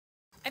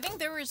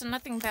there is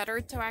nothing better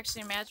to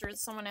actually measure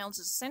someone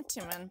else's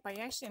sentiment by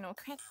actually,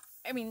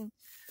 I mean,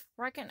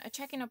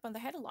 checking up on the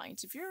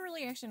headlines. If you're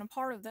really actually a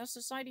part of that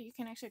society, you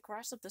can actually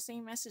grasp up the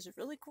same message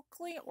really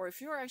quickly. Or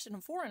if you're actually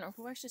a foreigner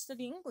who actually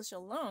study English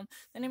alone,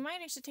 then it might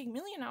actually take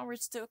million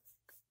hours to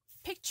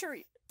picture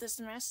this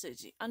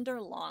message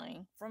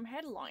underlying from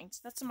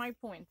headlines. That's my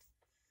point.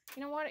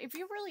 You know what? If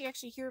you really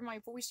actually hear my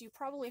voice, you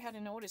probably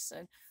hadn't noticed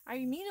it. I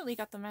immediately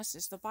got the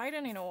message. The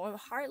Biden,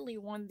 hardly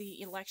won the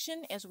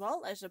election, as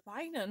well as the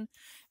Biden.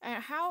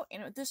 How,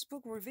 this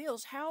book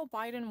reveals how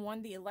Biden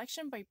won the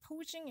election by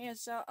posing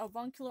as a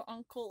avuncular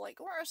uncle, like,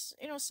 or,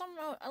 some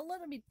a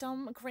little bit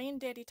dumb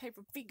granddaddy type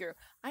of figure.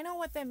 I know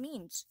what that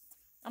means.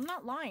 I'm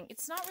not lying.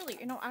 It's not really,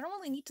 I don't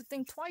really need to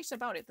think twice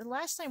about it. The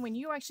last time when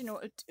you actually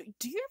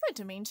do you have a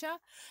dementia?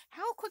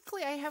 How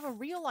quickly I haven't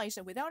realized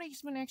it without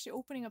even actually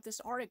opening up this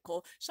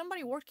article.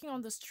 Somebody working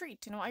on the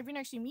street, I've been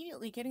actually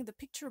immediately getting the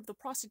picture of the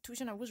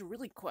prostitution. I was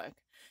really quick.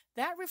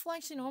 That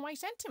reflects, my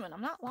sentiment.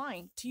 I'm not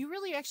lying. Do you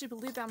really actually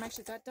believe that I'm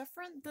actually that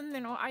different?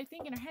 Then, I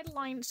think,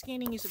 headline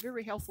scanning is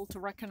very helpful to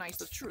recognize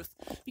the truth.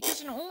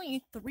 Because,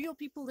 only the real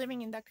people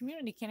living in that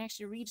community can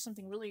actually read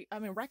something really,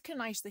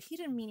 recognize the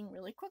hidden meaning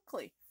really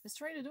quickly. Let's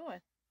try to do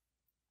it.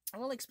 I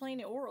will explain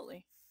it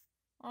orally.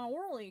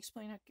 Orally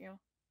explain it,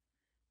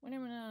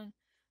 왜냐면은,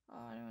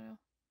 I don't know.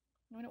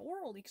 I'm gonna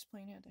orally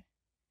explain it.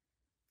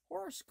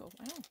 Horoscope.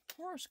 I know.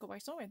 Horoscope. I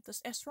saw it.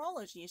 This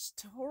astrology is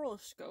to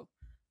horoscope.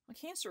 A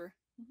Cancer.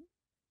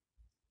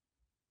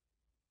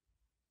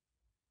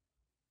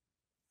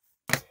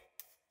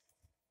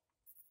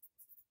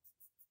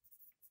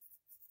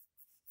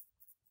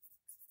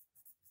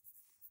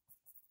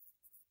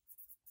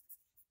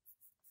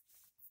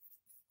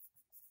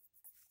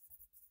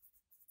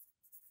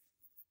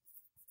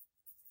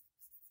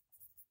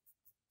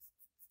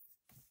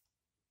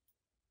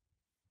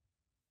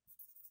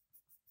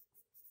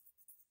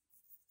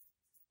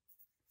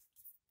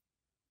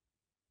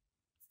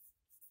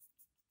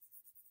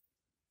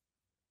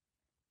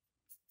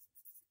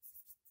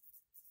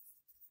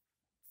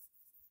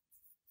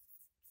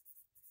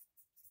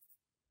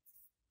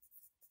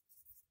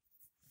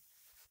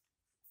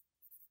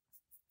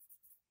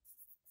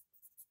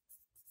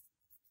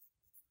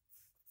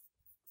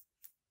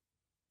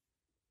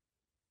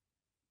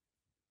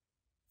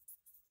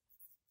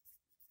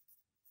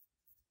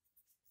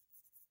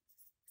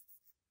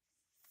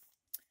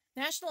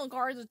 National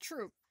Guard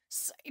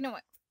troops,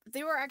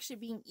 they were actually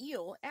being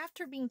ill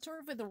after being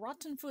served with the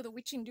rotten food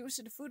which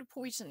induced food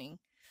poisoning.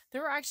 They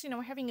were actually,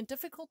 having a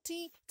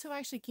difficulty to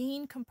actually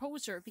gain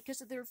composure because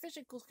their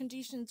physical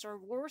conditions are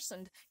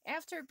worsened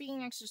after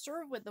being actually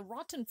served with the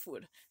rotten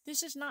food.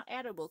 This is not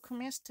edible,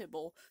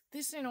 comestible.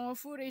 This,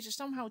 food is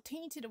somehow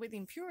tainted with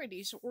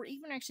impurities or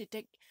even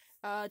actually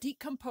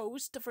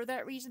decomposed. For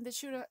that reason, they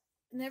should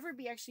never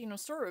be actually,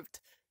 served.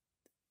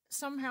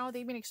 Somehow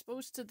they've been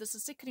exposed to this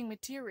sickening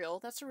material.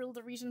 That's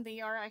the reason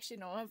they are actually,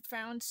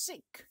 found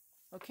sick.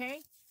 Okay?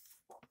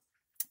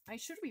 I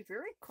should be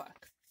very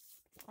quick.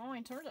 Oh,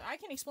 in terms of, I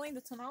can explain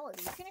the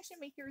tonality. You can actually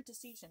make your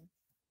decision.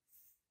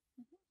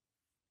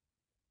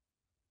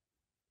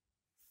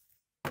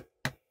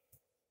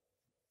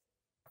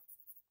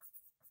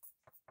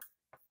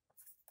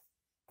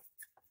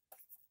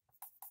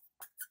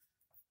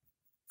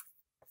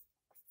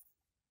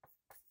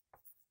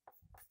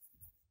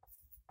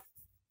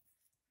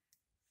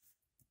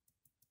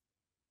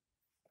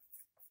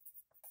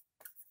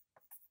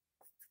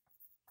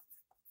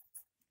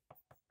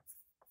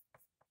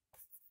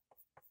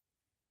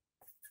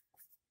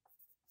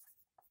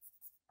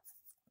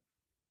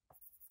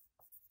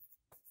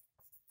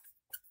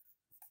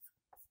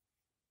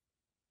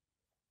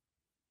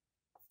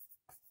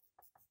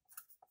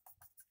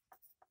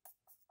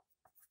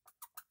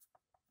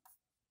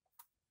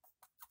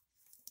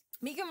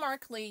 Meghan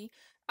Markle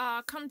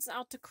comes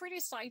out to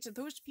criticize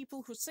those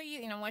people who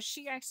say, what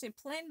she actually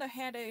planned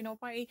ahead,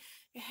 by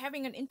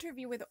having an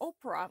interview with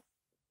Oprah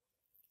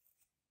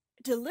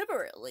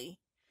deliberately.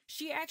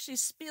 She actually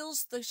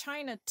spills the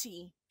China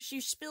tea.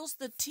 She spills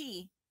the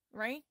tea,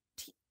 right?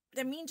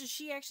 That means that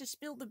she actually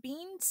spilled the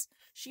beans.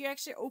 She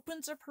actually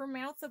opens up her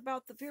mouth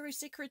about the very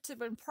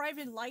secretive and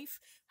private life.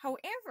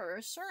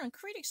 However, certain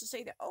critics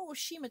say that, oh,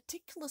 she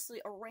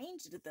meticulously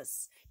arranged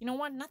this. You know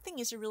what? Nothing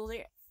is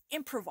really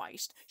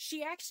improvised.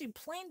 She actually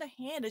planned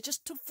ahead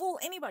just to fool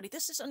anybody.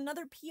 This is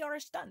another PR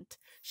stunt.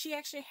 She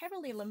actually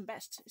heavily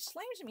lambasted,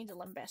 slams me to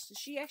lambast.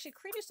 She actually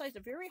criticized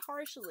very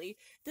harshly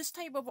this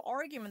type of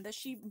argument that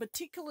she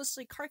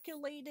meticulously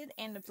calculated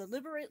and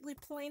deliberately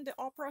planned the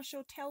opera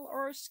show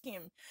tell-all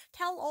scheme.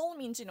 Tell-all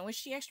means,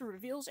 she actually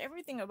reveals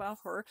everything about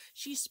her.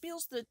 She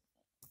spills the...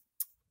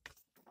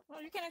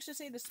 Well, you can actually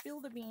say the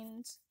spill the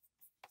beans.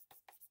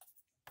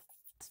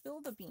 Spill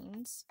the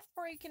beans.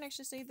 Or you can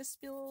actually say the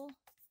spill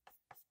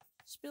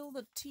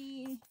the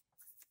tea,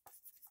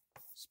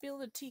 spill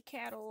the tea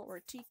kettle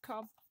or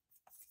teacup.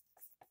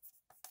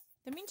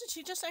 That means that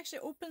she just actually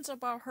opens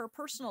about her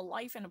personal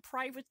life and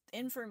private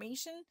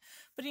information.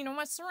 But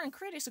what, certain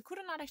critics could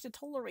not actually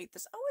tolerate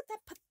this. Oh, that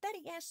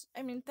pathetic ass,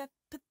 that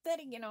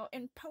pathetic,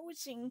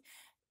 imposing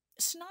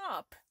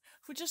snob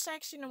who just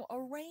actually,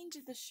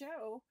 arranged the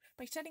show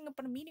by setting up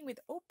a meeting with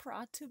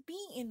Oprah to be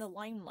in the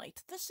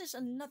limelight. This is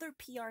another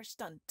PR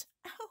stunt.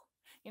 Oh,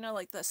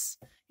 like this.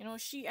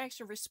 She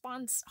actually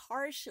responds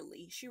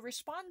harshly. She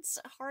responds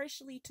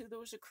harshly to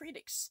those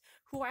critics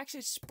who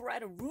actually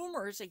spread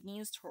rumors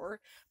against her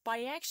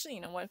by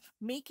actually,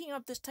 making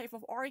up this type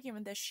of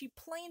argument that she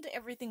planned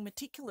everything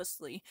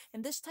meticulously.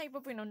 And this type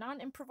of,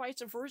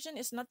 non-improvised version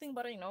is nothing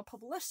but,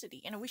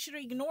 publicity. And we should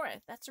ignore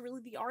it. That's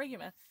really the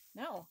argument.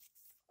 No.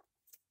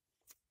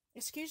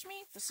 Excuse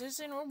me? This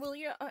is an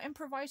really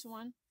improvised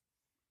one.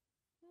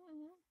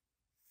 Mm-hmm.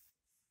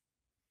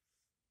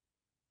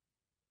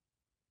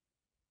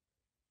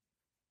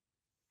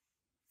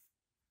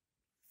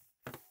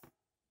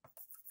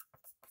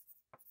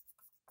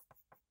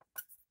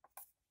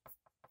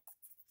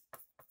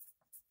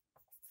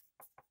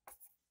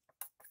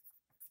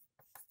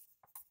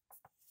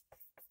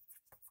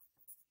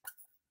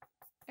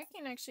 I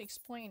can actually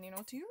explain,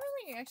 do you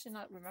really actually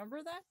not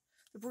remember that?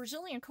 The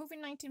Brazilian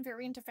COVID-19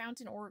 variant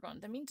found in Oregon.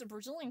 That means the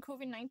Brazilian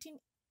COVID-19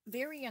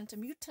 variant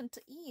mutant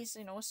is,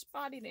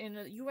 spotted in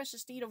the U.S.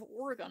 state of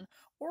Oregon.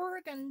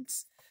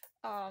 Oregon's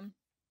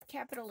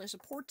capital is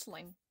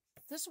Portland.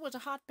 This was a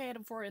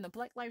hotbed for the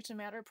Black Lives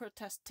Matter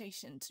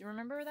protestations. You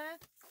remember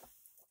that?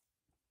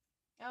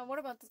 What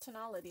about the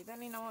tonality?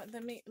 Then,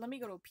 let me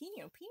go to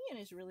opinion. Opinion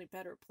is a really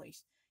better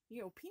place.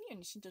 이게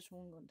opinion이 진짜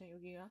좋은 건데,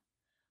 여기가.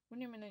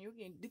 왜냐면은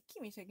여기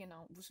느낌이 되게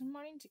무슨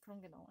말인지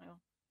그런 게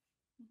나와요.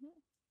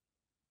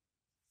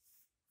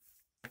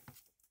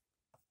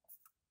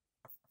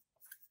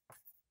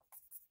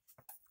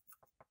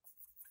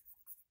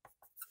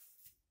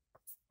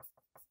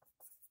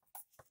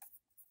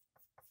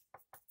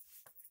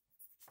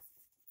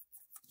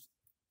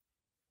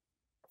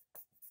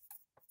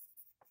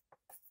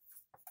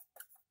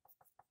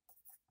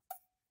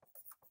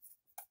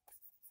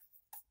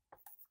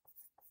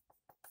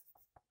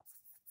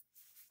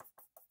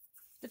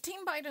 The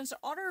Team Biden's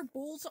utter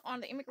bulls on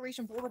the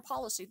immigration border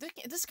policy. This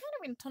kind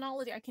of in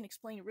tonality I can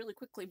explain really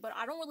quickly, but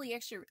I don't really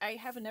actually, I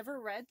have never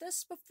read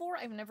this before.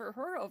 I've never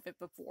heard of it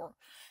before.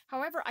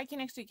 However, I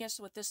can actually guess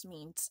what this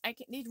means.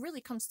 It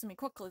really comes to me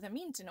quickly. That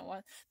means,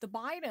 what?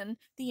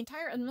 The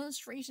entire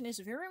administration is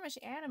very much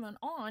adamant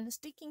on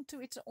sticking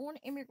to its own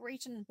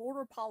immigration and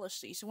border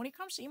policy. So when it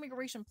comes to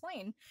immigration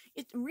plan,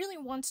 it really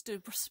wants to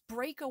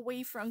break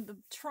away from the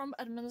Trump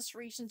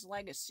administration's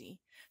legacy.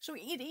 So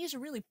it is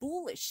really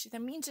bullish.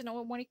 That means,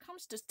 when it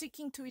comes to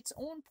sticking to its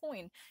own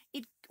point,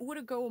 it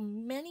would go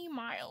many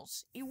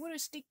miles. It would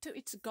stick to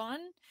its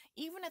gun,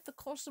 even at the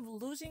cost of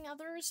losing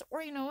others,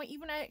 or,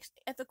 even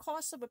at the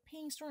cost of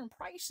paying certain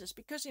prices,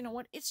 because,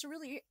 it's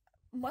really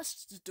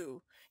must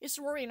do. It's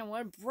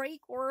where,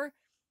 break or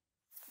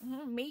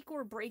make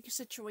or break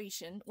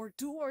situation, or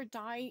do or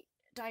die,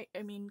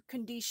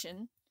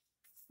 condition,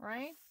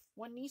 right?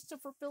 One needs to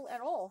fulfill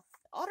at all.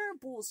 Other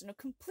bulls,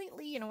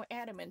 completely,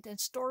 adamant and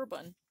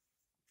stubborn.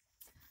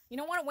 You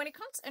know what? When it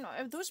comes,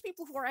 those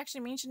people who are actually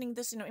mentioning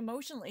this,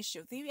 emotional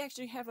issue, they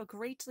actually have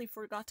greatly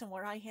forgotten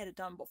what I had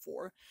done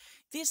before.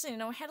 This,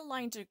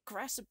 headlines are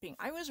grasping.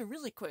 I was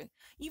really quick.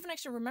 Even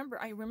actually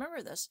I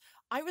remember this.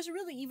 I was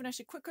really even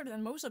actually quicker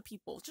than most of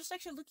people. Just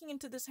actually looking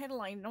into this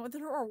headline,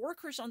 there are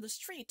workers on the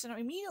streets, and I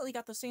immediately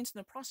got the sense in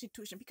the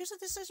prostitution, because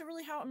this is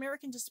really how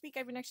Americans speak.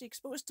 I've been actually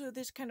exposed to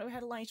this kind of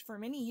headlines for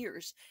many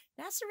years.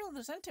 That's really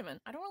the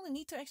sentiment. I don't really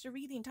need to actually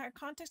read the entire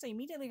context. I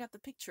immediately got the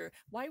picture.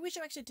 Why would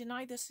you actually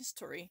deny this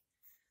history?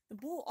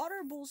 The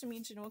utter bulls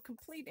means,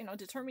 complete,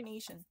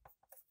 determination.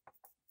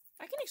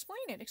 I can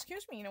explain it.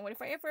 Excuse me,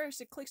 if I ever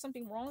click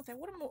something wrong that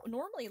would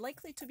normally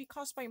likely to be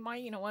caused by my,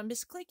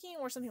 misclicking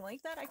or something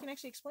like that, I can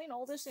actually explain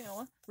all this,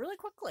 really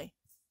quickly.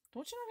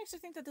 Don't you not actually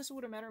think that this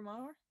would matter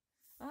more?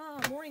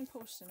 Morning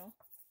Post,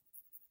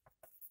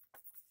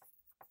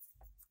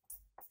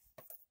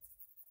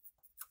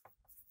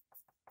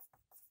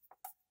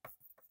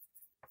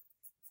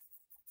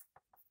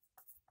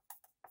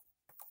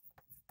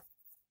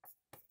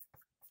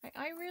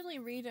 I really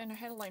read a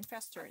headline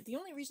faster. The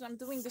only reason I'm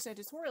doing this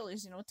editorial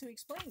is, to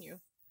explain you.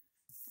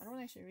 I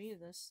don't actually read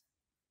this.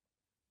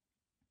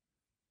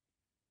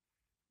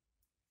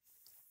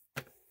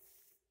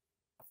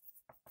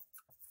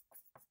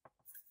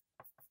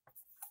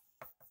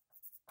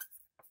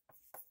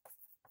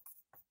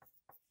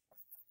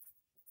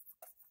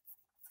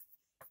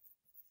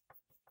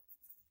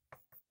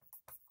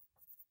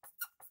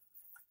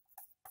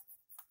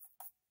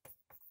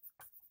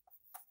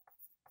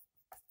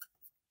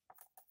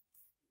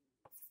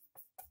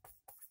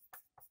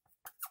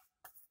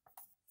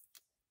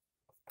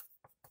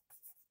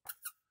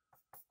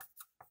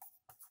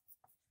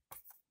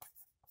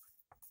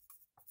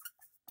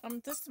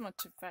 This is much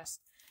too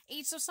fast.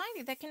 A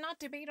society that cannot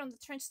debate on the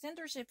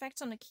transgender's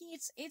effects on the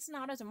kids, it's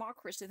not a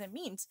democracy. That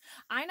means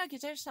eine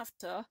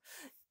Gesellschaft,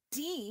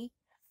 die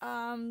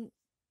keine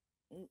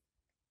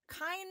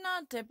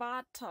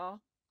Debatte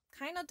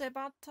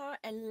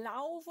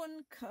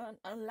erlauben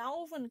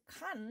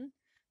kann,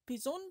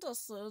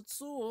 besonders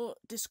zu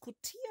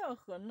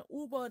diskutieren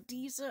über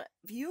diese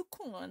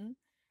Wirkungen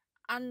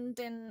an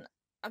den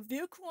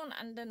Wirkungen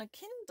an den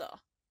Kindern.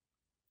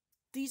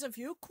 Diese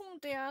Wirkung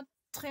der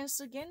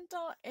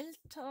transgender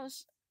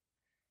Elters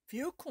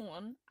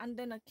Wirkungen an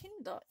den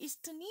Kindern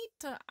ist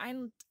nicht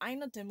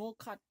eine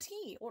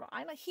Demokratie oder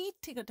eine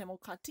heutige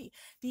Demokratie.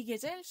 Die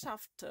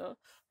Gesellschaft,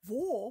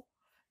 wo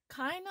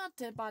keine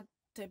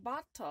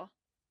Debatte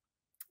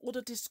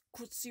oder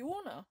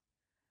Diskussionen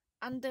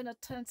an den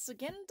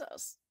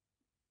Transgenders,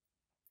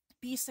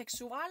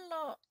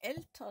 bisexuelle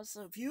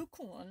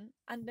Wirkungen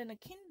an den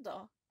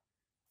Kindern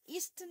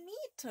ist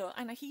nicht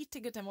eine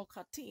heutige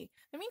Demokratie.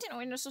 I mean,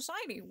 in a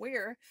society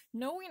where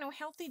no,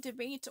 healthy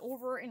debate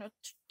over,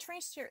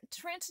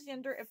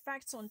 transgender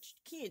effects on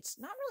kids,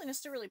 not really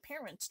necessarily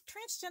parents,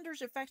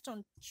 transgender's effects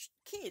on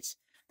kids.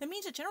 That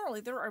means that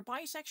generally there are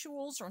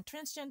bisexuals or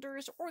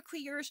transgenders or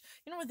queers,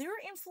 their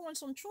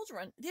influence on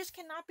children. This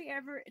cannot be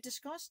ever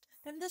discussed.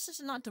 Then this is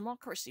not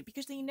democracy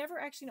because they never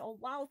actually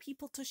allow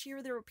people to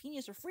share their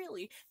opinions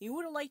freely. They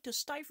would like to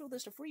stifle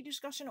this free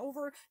discussion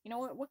over,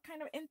 what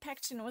kind of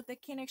impacts, they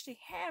can actually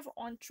have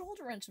on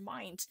children's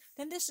minds.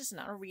 Then this is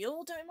not a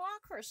real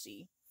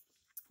democracy.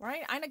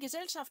 Right? Eine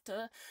Gesellschaft,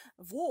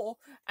 wo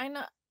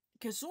eine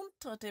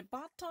gesunde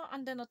Debatte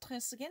an den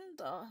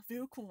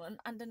Transgender-Wirkungen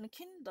an den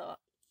Kindern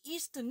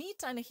ist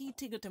nicht eine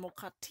heutige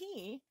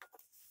Demokratie,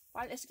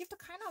 weil es gibt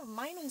keine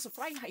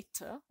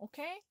Meinungsfreiheit,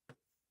 okay?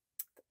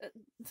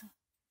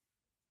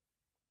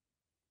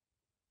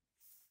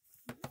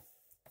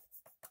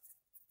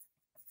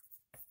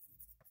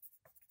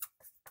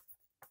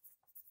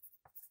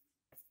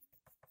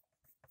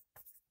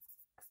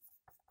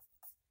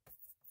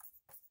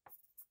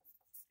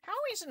 How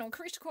is,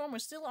 Chris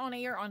Cuomo still on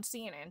air on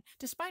CNN,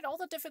 despite all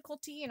the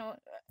difficulty,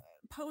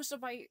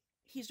 posed by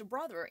his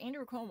brother,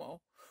 Andrew Cuomo,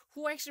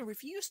 who actually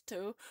refused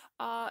to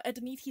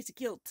admit his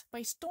guilt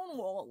by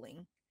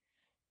stonewalling?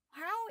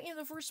 How, in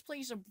the first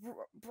place,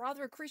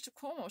 brother Chris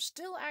Cuomo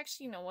still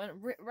actually,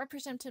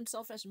 represent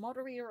himself as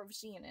moderator of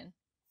CNN?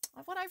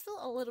 But I feel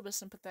a little bit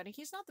sympathetic.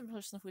 He's not the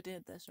person who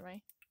did this,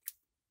 right?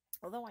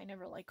 Although I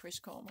never liked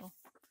Chris Cuomo.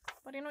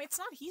 But, it's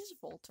not his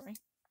fault, right?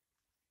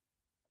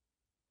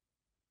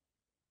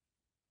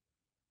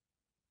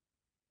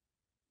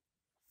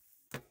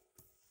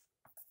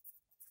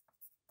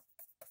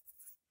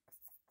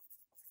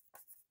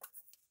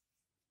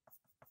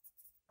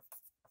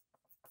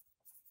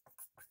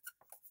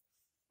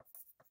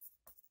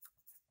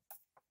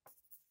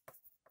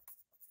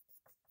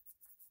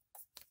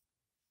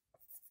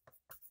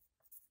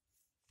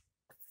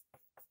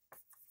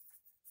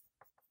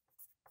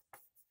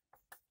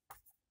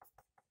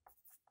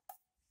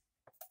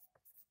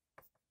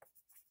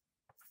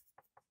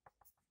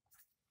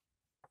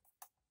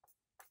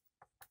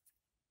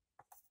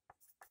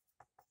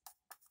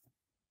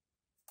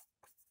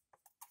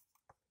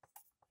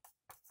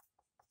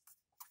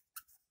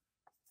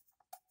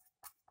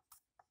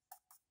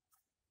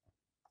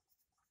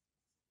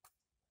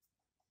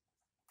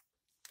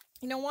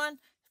 You know what?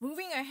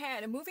 Moving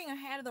ahead of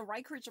the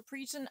Rikers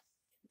prison,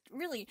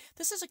 really,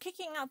 this is a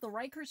kicking out the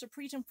Rikers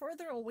prison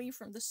further away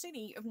from the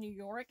city of New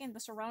York and the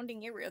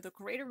surrounding area, the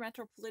greater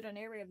metropolitan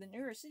area of the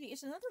New York City.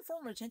 It's another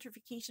form of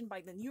gentrification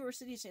by the New York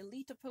City's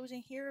elite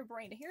opposing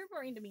harebrained.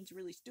 Harebrained means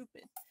really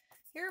stupid.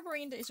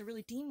 Harebrained is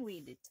really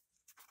dim-witted.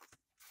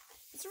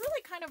 It's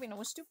really kind of,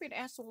 a stupid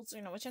assholes,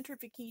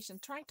 gentrification,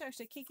 trying to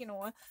actually kick,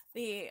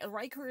 the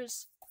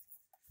Rikers.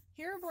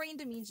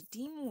 Harebrained means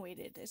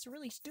dim-witted. It's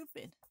really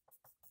stupid.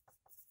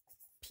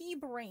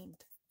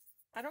 Pea-brained.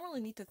 I don't really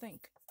need to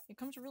think. It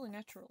comes really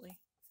naturally.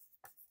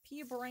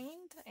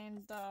 Pea-brained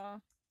and,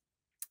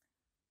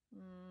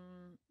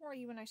 or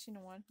even actually,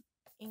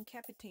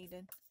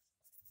 incapacitated.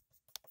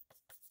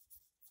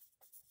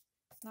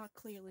 Not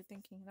clearly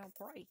thinking, not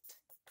bright.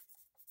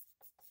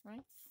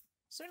 Right?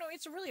 So,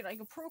 it's really like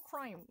a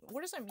pro-crime.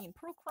 What does that mean?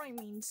 Pro-crime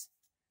means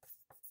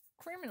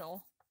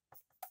criminal.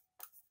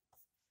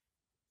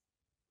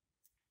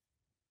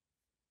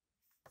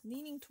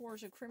 Leaning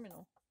towards a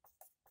criminal.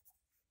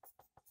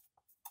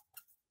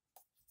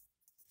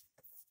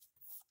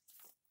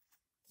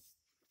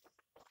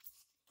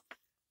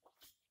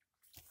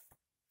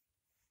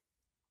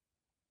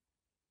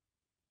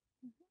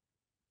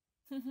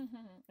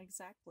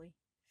 Exactly.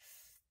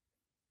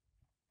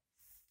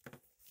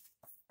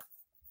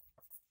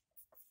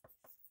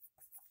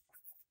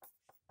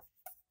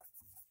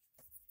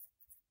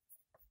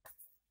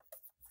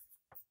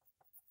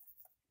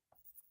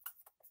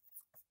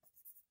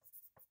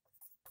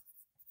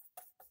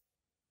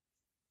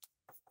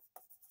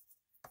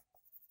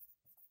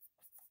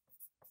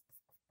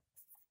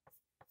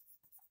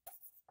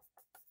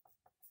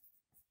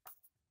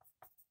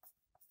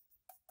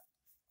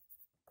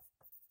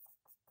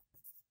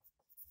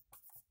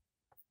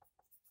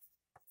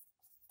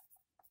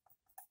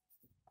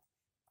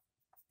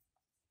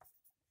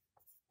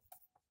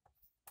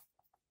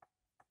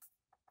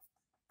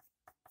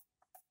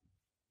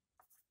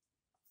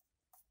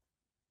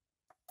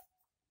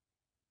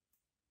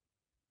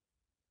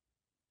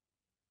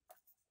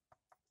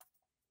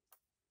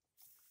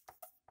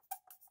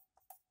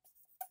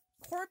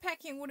 court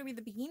packing would be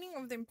the beginning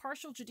of the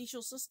impartial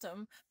judicial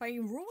system by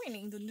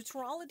ruining the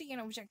neutrality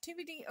and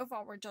objectivity of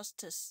our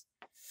justice.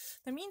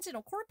 That means,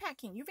 court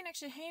packing, you've been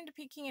actually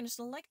handpicking and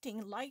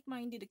selecting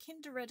like-minded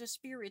kindred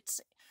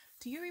spirits.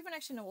 Do you even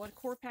actually know what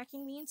court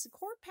packing means?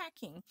 Court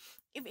packing,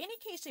 if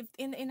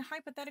in a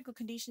hypothetical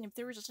condition, if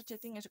there is such a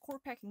thing as a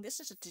court packing, this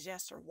is a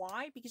disaster.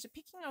 Why? Because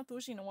picking out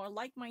those,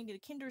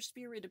 like-minded kindred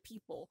spirited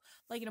people,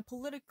 like,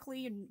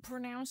 politically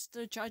pronounced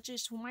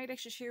judges who might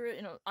actually share,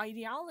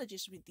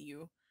 ideologies with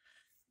you.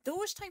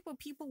 Those type of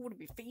people would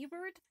be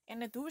favored,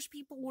 and that those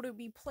people would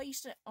be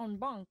placed on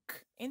bunk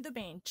in the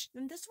bench,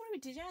 then this would be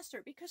a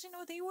disaster, because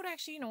they would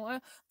actually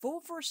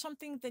vote for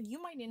something that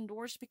you might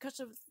endorse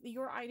because of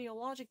your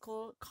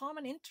ideological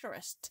common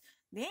interest.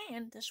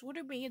 Then this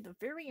would be the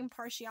very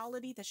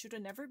impartiality that should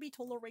never be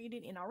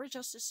tolerated in our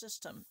justice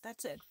system.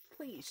 That's it.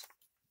 Please,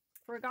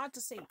 for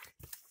God's sake.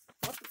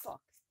 What the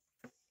fuck?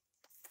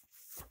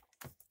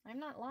 I'm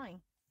not lying.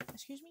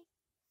 Excuse me?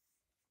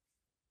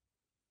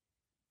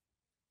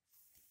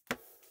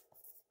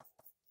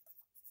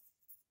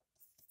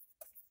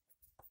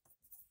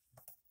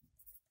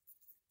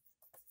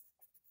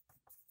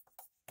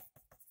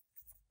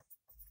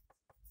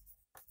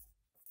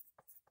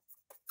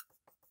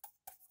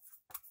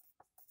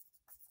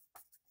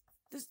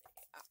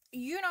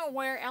 You know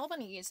where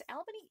Albany is.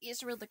 Albany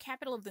is really the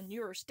capital of the New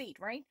York State,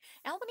 right?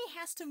 Albany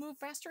has to move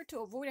faster to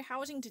avoid a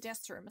housing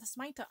disaster. Das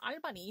meinte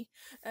Albany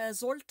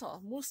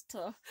sollte,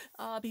 musste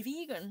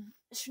bewegen,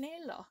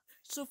 schneller,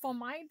 zu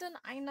vermeiden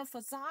eine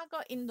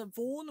Versager in der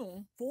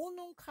Wohnung.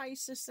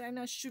 Wohnungskrisis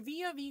seine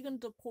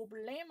schwerwiegende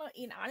Probleme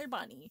in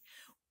Albany.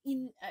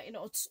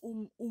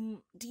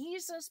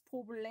 Dieses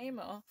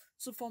Probleme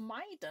zu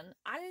vermeiden,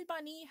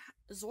 Albany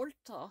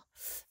sollte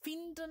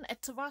finden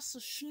etwas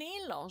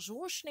schneller,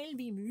 so schnell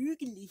wie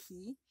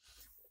möglich.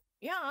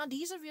 Ja,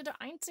 diese wird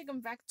der einzige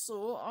Weg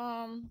zu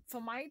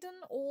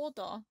vermeiden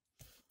oder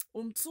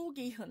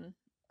umzugehen.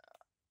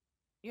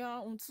 Ja,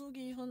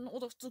 umzugehen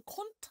oder zu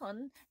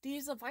kontern,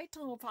 diese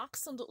weitere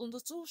wachsende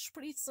und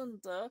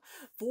zuspritzende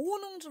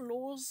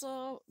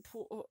wohnungslose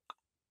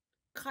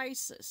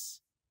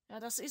Crisis. Ja,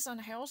 das ist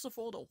eine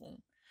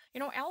Herausforderung.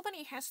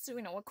 Albany has to,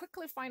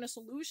 quickly find a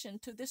solution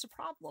to this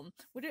problem.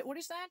 What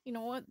is that?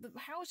 The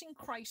housing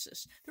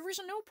crisis. There is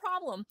no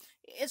problem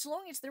as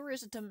long as there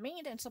is a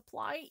demand and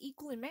supply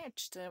equally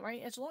matched,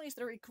 right? As long as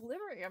there is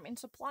equilibrium in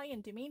supply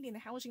and demand in the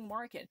housing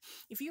market.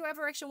 If you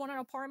ever actually want an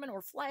apartment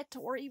or flat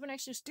or even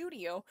actually a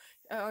studio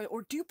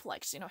or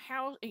duplex,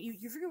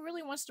 if you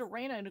really wants to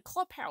rent a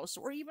clubhouse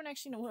or even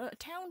actually, a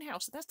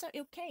townhouse, that's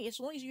okay as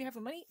long as you have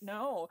money.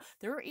 No,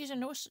 there is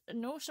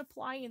no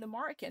supply in the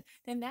market,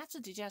 then that's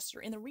a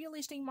disaster. In the real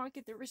estate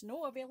market, there is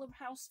no available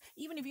house,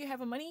 even if you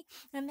have money,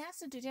 and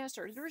that's a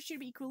disaster. There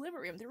should be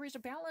equilibrium. There is a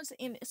balance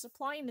in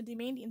supply and the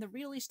demand in the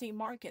real estate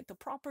market, the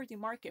property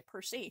market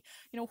per se.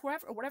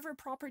 Whatever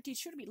property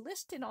should be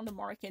listed on the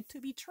market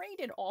to be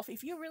traded off.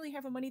 If you really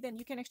have money, then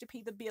you can actually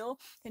pay the bill,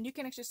 then you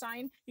can actually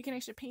sign, you can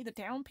actually pay the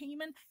down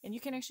payment, and you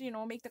can actually,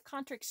 make the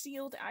contract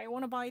sealed. I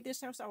want to buy this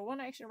house, I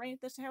want to actually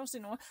rent this house,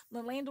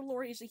 the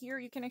landlord is here,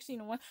 you can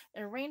actually,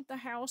 rent the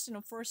house,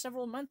 for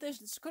several months.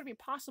 This could be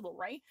possible,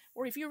 right?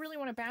 Or if you really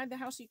want to buy the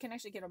house, you can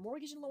actually get a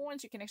mortgage loan.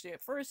 You can actually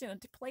at first,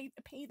 to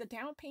pay the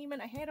down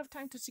payment ahead of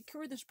time to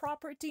secure this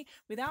property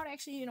without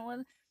actually,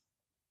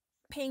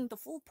 paying the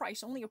full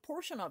price, only a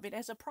portion of it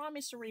as a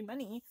promissory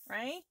money,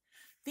 right?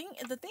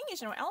 The thing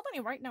is, Albany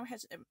right now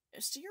has been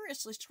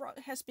seriously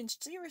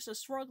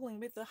struggling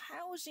with the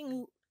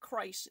housing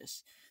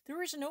crisis.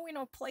 There is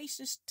no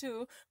places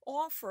to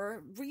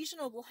offer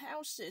reasonable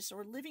houses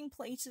or living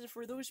places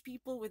for those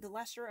people with a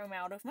lesser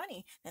amount of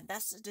money. And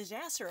that's a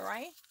disaster,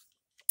 right?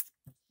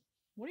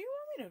 What do you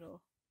want me to do?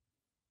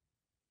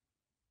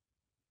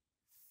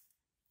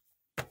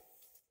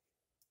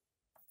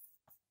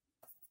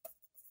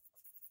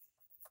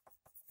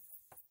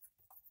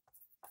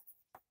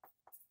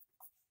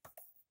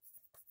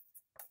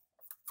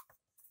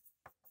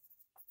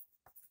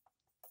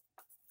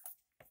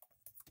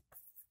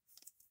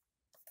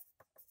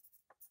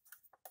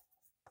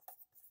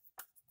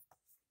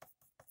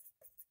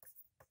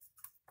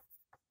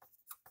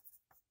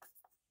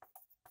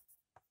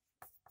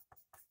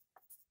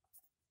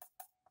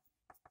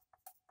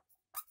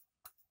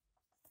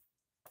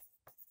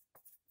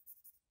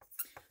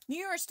 New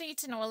York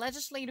State's,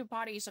 legislative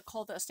bodies are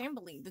called the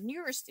Assembly. The New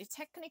York State,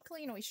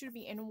 technically, it should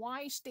be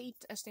NY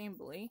State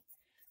Assembly.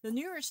 The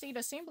New York State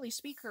Assembly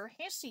Speaker,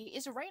 Hesse,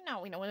 is right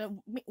now,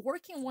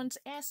 working one's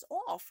ass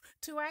off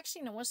to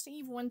actually,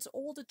 save one's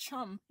old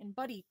chum and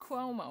buddy,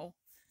 Cuomo.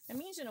 That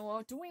means,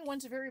 doing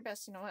one's very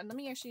best, and let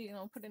me actually,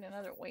 put it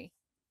another way.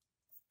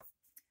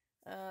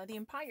 The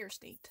Empire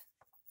State.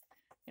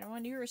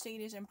 New York State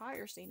is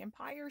Empire State.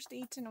 Empire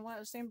State,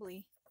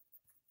 Assembly.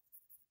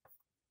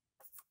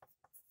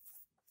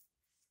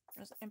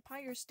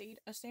 Empire State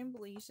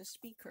Assembly's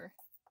Speaker.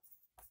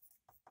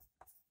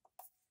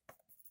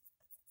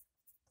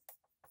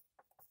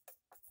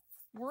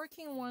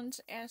 Working one's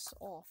ass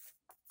off.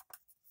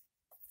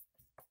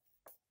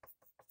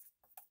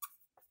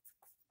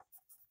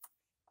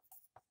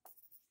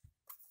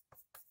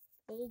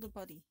 old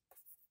buddy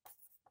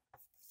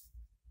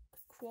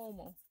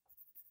Cuomo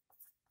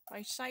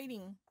by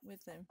siding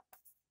with him.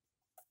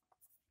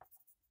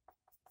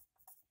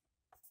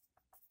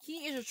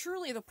 He is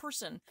truly the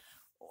person.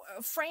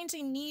 Friends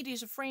in need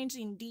is friends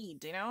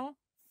indeed, you know?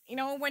 You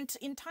know, when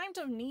in times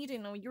of need, you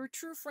know, your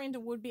true friend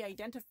would be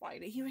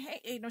identified.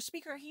 You know,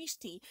 Speaker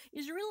Hasty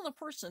is really the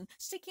person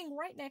sticking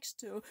right next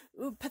to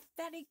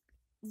pathetic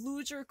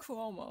loser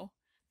Cuomo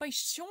by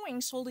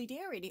showing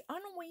solidarity,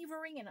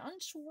 unwavering and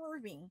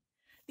unswerving.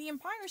 The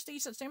Empire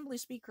State's Assembly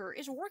Speaker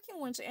is working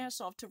one's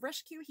ass off to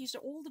rescue his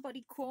old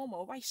buddy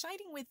Cuomo by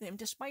siding with him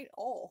despite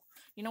all.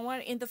 You know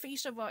what? In the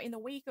face of, in the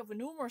wake of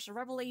numerous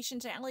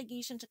revelations and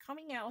allegations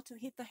coming out to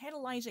hit the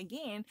headlines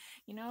again,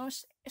 you know,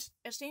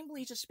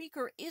 Assembly's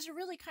Speaker is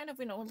really kind of,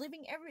 you know,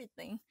 leaving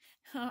everything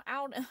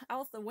out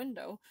the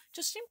window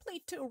just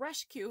simply to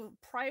rescue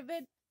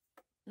Private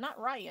not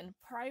Ryan,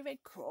 Private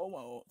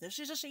Cuomo. This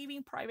is a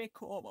saving Private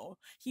Cuomo.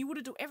 He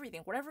would do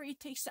everything, whatever it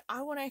takes.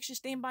 I want to actually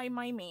stand by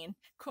my man,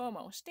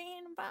 Cuomo.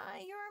 Stand by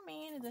your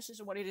man. This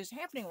is what it is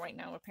happening right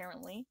now,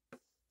 apparently.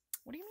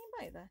 What do you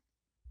mean by that?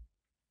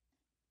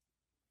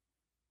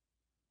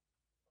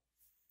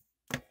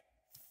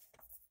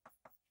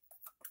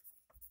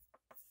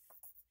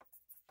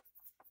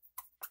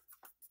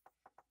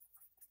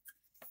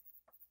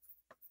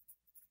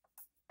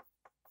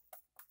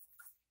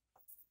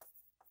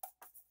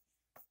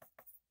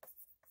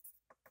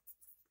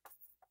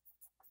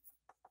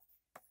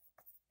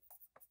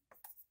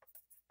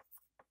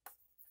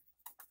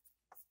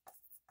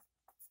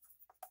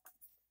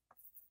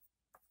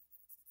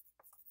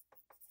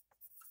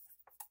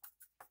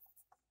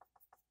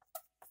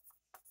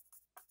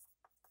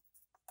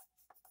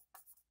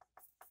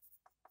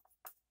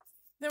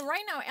 Then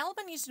right now,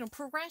 Albanese, you know,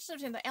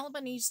 progressives in the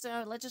Albanese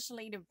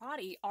legislative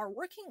body are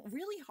working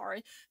really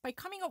hard by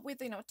coming up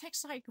with, you know,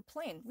 tax hike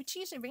plan, which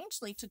is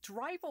eventually to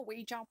drive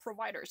away job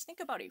providers.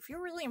 Think about it. If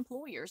you're really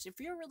employers, if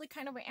you're really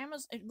kind of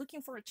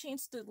looking for a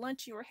chance to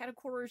launch your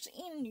headquarters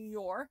in New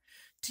York,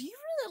 do you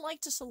really like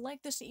to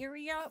select this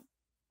area?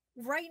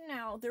 Right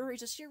now, there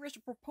is a serious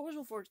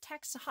proposal for a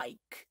tax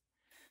hike.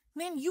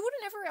 Then you would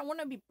never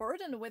want to be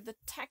burdened with the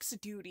tax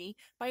duty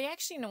by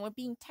actually, you know,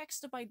 being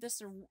taxed by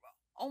this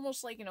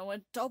almost like, you know, a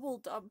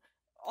double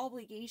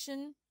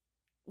obligation.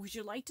 Would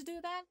you like to do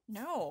that?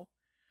 No.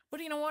 But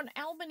you know what?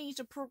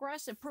 Albanese are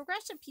progressive.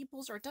 Progressive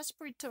peoples are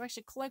desperate to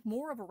actually collect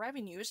more of the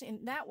revenues.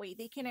 In that way,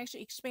 they can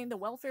actually expand the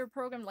welfare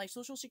program like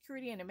Social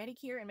Security and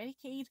Medicare and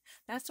Medicaid.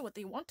 That's what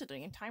they want to do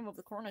in time of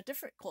the corona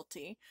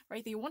difficulty,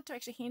 right? They want to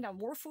actually hand out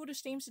more food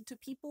stamps to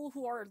people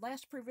who are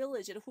less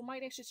privileged and who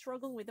might actually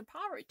struggle with the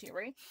poverty,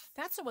 right?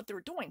 That's what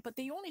they're doing. But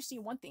they only see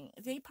one thing.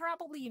 They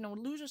probably, you know,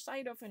 lose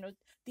sight of, you know,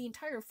 the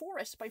entire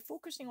forest by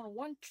focusing on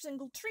one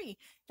single tree.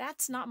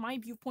 That's not my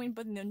viewpoint,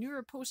 but in the New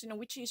York Post, you know,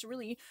 which is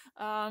really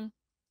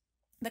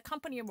the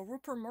company of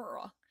Rupert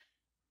Murrah.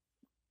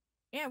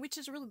 Yeah, which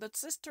is really the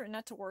sister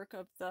network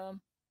of the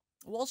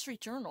Wall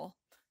Street Journal.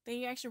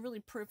 They actually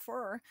really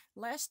prefer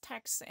less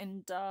tax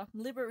and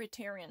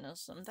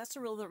libertarianism. That's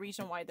really the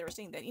reason why they're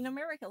saying that. In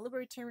America,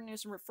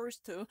 libertarianism refers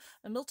to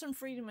Milton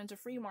Friedman's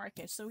free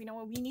market. So, you know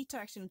what, we need to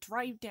actually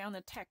drive down the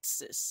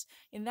taxes.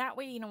 In that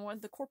way, you know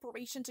what, the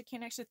corporations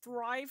can actually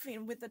thrive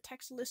with the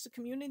taxless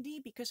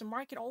community because the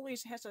market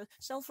always has a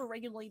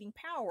self-regulating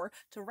power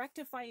to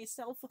rectify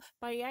itself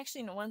by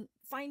actually, you know,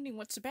 finding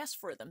what's best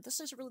for them. This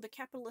is really the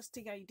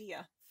capitalistic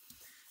idea,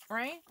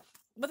 right?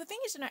 But the thing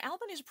is, you know,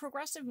 Albanese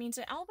progressive means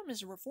that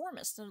Albanese is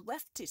reformist, the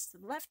leftists,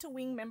 the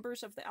left-wing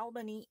members of the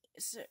Albanese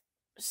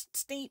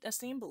State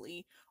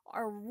Assembly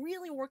are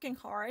really working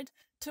hard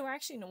to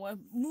actually, you know,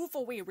 move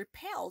away,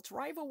 repel.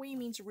 Drive away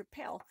means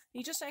repel.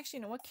 They just actually,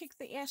 you know, kick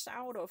the ass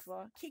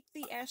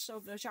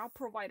of the job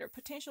provider,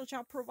 potential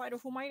job provider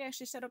who might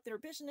actually set up their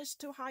business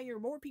to hire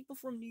more people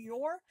from New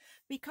York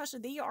because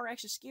they are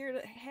actually scared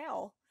of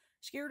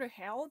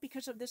hell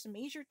because of this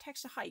major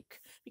tax hike.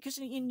 Because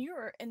in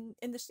Europe, in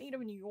the state of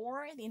New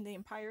York, in the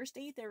Empire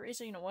State, there is,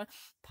 you know, a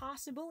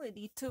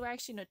possibility to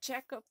actually, you know,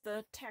 check up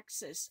the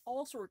taxes,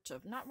 all sorts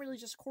of, not really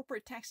just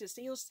corporate taxes,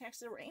 sales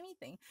taxes, or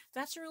anything.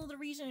 That's really the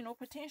reason, you know,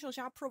 potential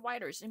job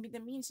providers, and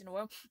that means, you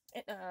know,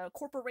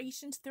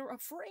 corporations, they're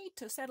afraid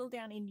to settle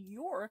down in New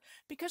York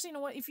because, you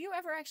know what, if you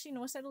ever actually, you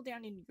know, settle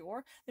down in New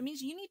York, that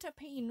means you need to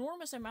pay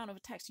enormous amount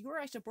of tax. You're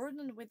actually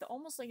burdened with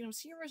almost like, you know,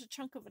 serious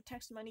chunk of a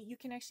tax money you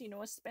can actually, you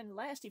know, spend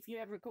less if you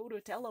ever go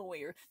to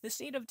Delaware. The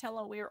state of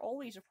Delaware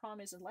always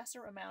promises a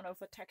lesser amount of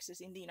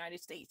taxes in the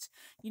United States.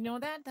 You know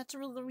that? That's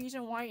really the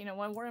reason why, you know,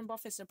 when Warren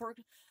Buffett's a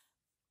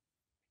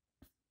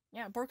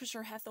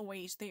Berkshire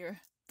Hathaway is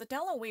there. The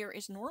Delaware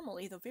is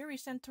normally the very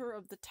center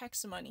of the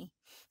tax money.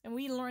 And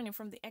we learn it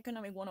from the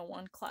Economic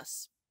 101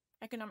 class.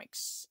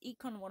 Economics,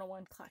 Econ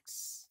 101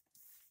 class.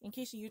 In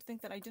case you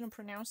think that I didn't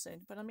pronounce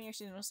it, but let me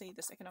actually say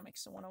this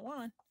Economics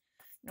 101.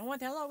 You know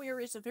what? Delaware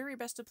is the very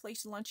best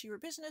place to launch your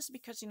business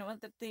because you know what?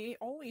 That they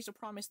always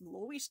promise the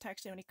lowest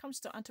tax when it comes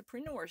to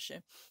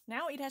entrepreneurship.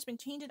 Now it has been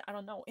changed. I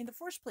don't know. In the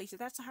first place,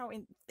 that's how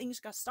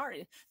things got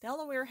started.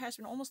 Delaware has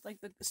been almost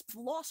like the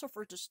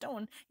philosopher's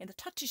stone and the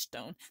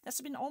touchstone. That's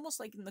been almost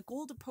like in the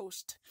gold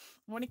post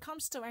when it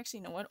comes to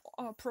actually, you know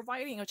what,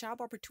 providing a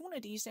job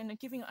opportunities and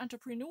giving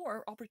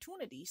entrepreneur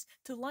opportunities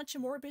to launch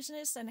more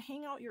business and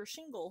hang out your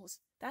shingles.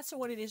 That's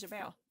what it is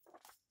about.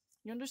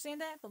 You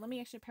understand that? But let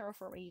me actually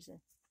paraphrase it.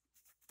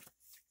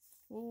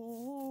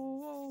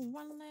 Oh,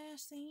 one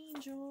last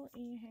angel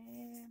in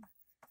heaven.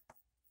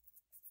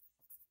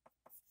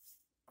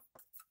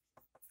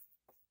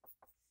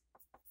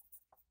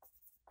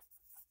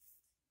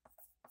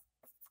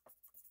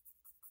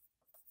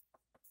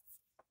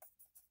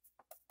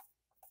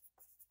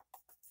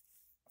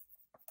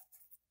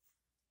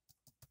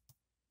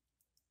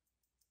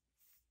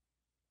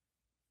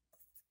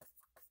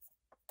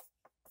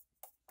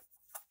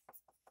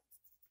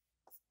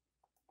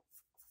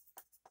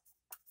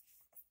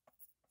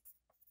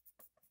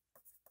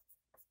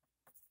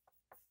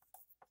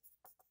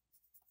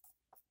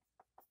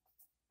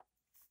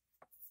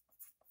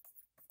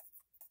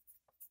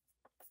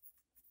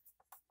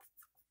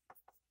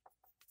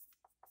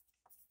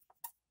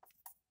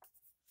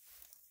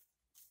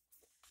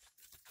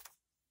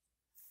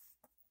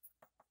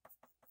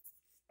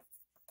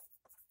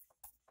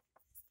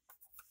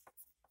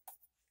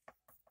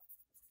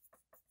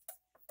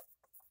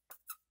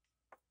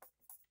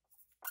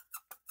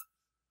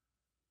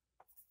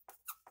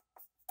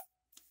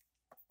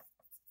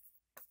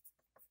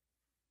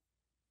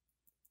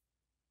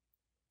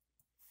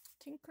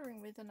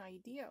 Tinkering with an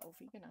idea of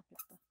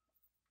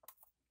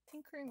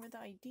tinkering with the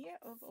idea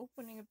of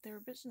opening up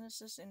their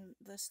businesses in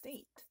the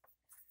state.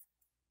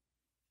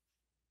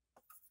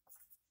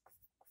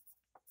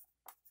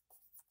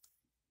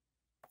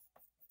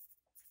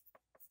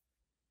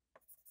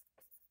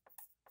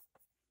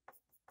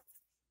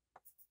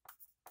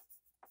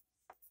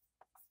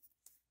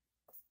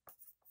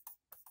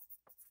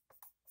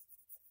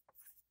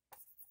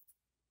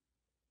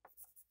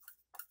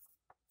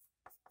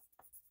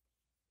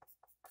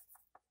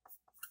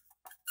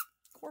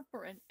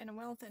 Corporate and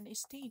wealth and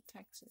estate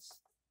taxes.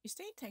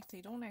 Estate tax, they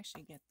don't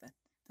actually get that.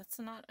 That's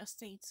not a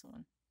state's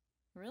one.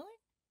 Really?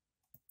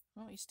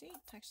 Well, estate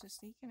taxes,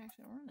 they can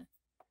actually earn it.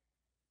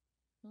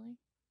 Really?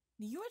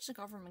 The U.S.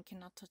 government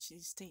cannot touch the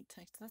estate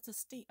tax. That's a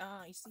state.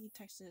 Estate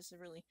tax is a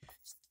really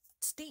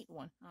state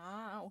one.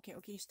 Okay.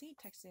 Estate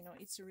tax, you know,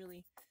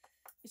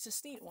 it's a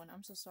state one.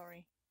 I'm so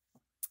sorry.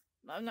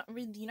 I'm not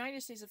really, the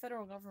United States, the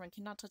federal government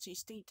cannot touch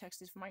estate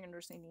taxes, if my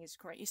understanding is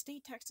correct.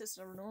 Estate taxes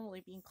are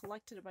normally being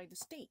collected by the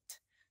state.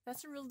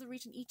 That's really the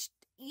reason each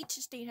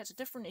state has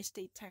different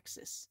estate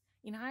taxes.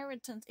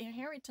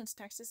 Inheritance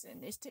taxes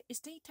and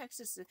estate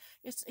taxes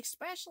is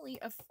especially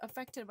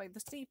affected by the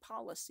state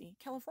policy.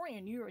 California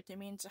and New York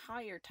demands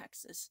higher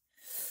taxes.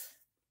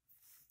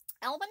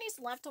 Albany's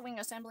left-wing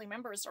assembly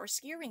members are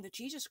scaring the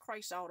Jesus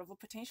Christ out of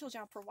potential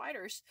job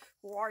providers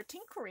who are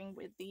tinkering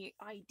with the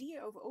idea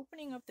of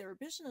opening up their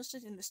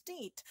businesses in the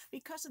state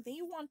because they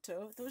want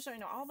to. Those are,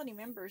 you know, Albany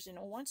members, you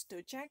know, wants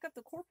to jack up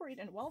the corporate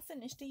and wealth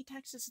and estate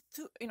taxes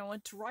to, you know,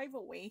 and drive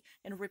away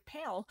and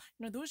repel,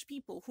 you know, those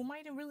people who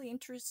might be really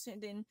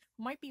interested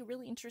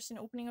in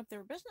opening up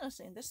their business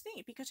in the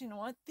state because, you know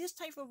what, this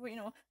type of, you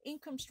know,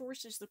 income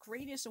source is the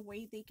greatest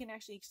way they can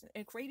actually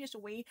greatest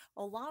way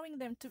allowing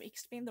them to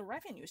expand the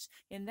revenues.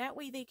 In that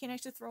way, they can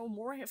actually throw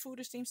more food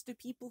stamps to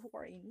people who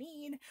are in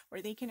need, or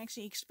they can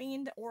actually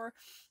expand, or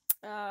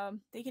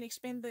they can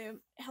expand the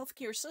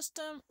healthcare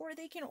system, or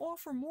they can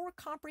offer more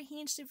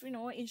comprehensive, you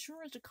know,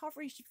 insurance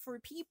coverage for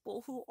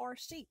people who are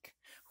sick,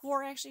 who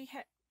are actually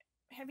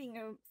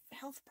having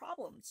health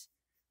problems.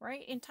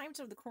 Right? In times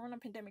of the corona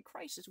pandemic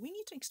crisis, we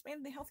need to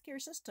expand the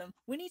healthcare system.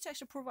 We need to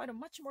actually provide a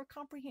much more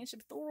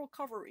comprehensive, thorough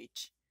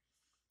coverage.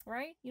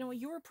 Right? You know,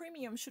 your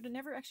premium should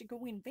never actually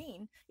go in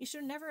vain. It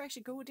should never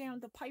actually go down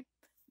the pipe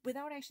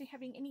without actually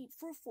having any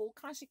fruitful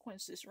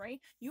consequences, right?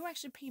 You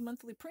actually pay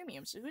monthly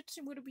premiums, which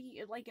would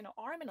be like an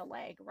arm and a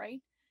leg,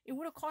 right? It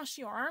would have cost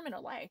you an arm and a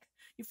leg.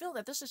 You feel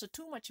that this is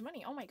too much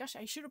money. Oh my gosh,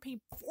 I should have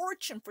paid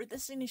fortune for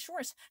this in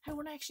insurance. I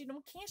want to actually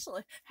don't cancel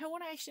it. I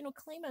want to actually don't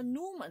claim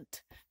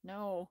annulment.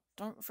 No,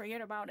 don't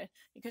forget about it.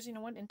 Because you know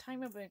what? In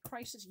time of a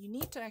crisis, you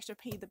need to actually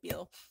pay the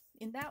bill.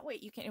 In that way,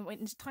 you can.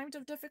 In times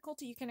of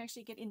difficulty, you can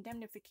actually get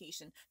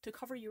indemnification to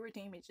cover your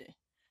damages.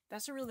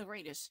 That's really the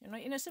greatest. You know,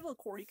 in a civil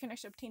court, you can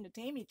actually obtain the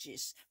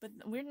damages, but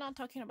we're not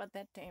talking about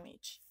that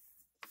damage.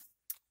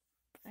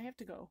 I have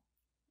to go.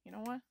 You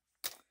know what?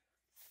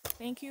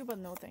 Thank you, but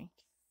no thank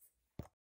you.